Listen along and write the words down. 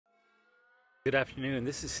Good afternoon,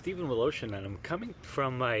 this is Stephen Woloshen and I'm coming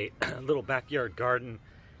from my little backyard garden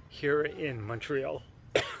here in Montréal,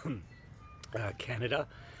 Canada.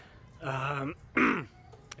 It's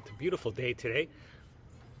a beautiful day today.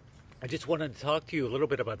 I just wanted to talk to you a little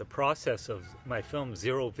bit about the process of my film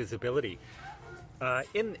Zero Visibility.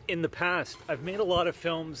 In the past, I've made a lot of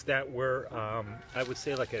films that were, I would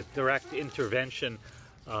say, like a direct intervention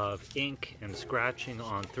of ink and scratching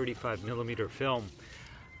on 35mm film.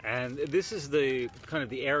 And this is the kind of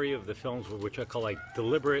the area of the films which I call like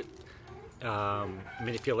deliberate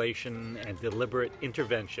manipulation and deliberate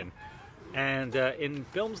intervention. And in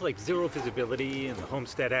films like Zero Visibility and the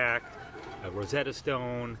Homestead Act, Rosetta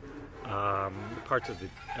Stone, parts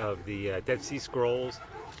of the Dead Sea Scrolls,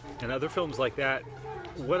 and other films like that,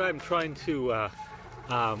 what I'm trying to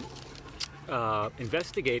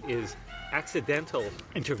investigate is accidental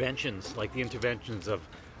interventions, like the interventions of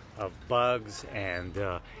bugs and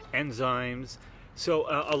enzymes. So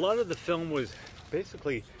a lot of the film was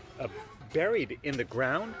basically buried in the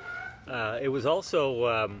ground. It was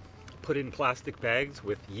also put in plastic bags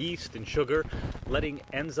with yeast and sugar, letting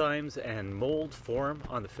enzymes and mold form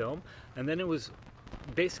on the film, and then it was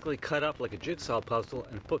basically cut up like a jigsaw puzzle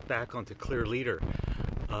and put back onto clear leader.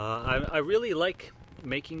 I really like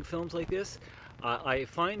making films like this. I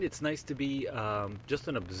find it's nice to be just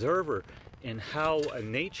an observer in how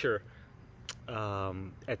nature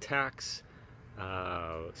attacks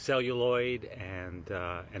celluloid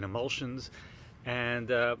and emulsions, and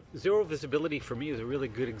Zero Visibility for me is a really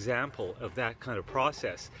good example of that kind of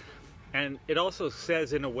process. And it also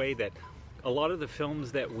says in a way that a lot of the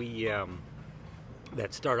films that we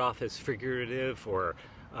that start off as figurative or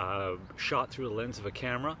shot through the lens of a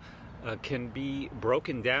camera can be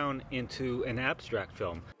broken down into an abstract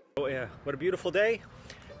film. Oh yeah, what a beautiful day!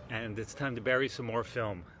 And it's time to bury some more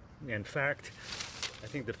film. In fact, I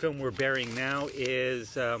think the film we're burying now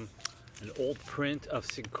is an old print of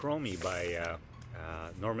Synchromy by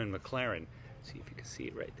Norman McLaren. See if you can see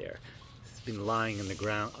it right there. It's been lying in the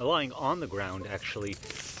ground, lying on the ground actually,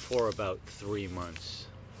 for about 3 months.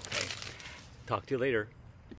 Okay. Talk to you later.